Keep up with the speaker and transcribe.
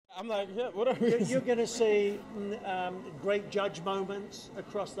I'm like, yeah, what are we? You're going to see great judge moments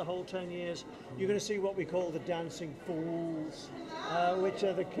across the whole 10 years. You're going to see what we call the dancing fools, which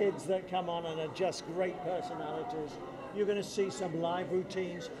are the kids that come on and are just great personalities. You're going to see some live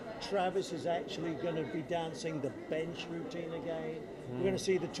routines. Travis is actually going to be dancing the bench routine again. We're going to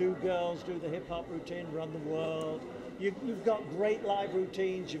see the two girls do the hip-hop routine, Run the World. You've got great live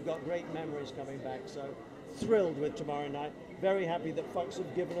routines. You've got great memories coming back. So thrilled with tomorrow night. Very happy that Fox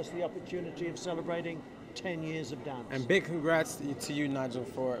have given us the opportunity of celebrating 10 years of dance. And big congrats to you, Nigel,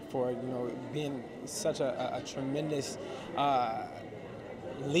 for being such a tremendous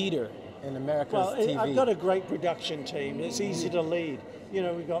leader in America's TV. I've got a great production team. It's easy to lead.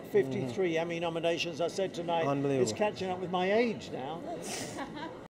 We've got 53 Emmy nominations. I said tonight, it's catching up with my age now.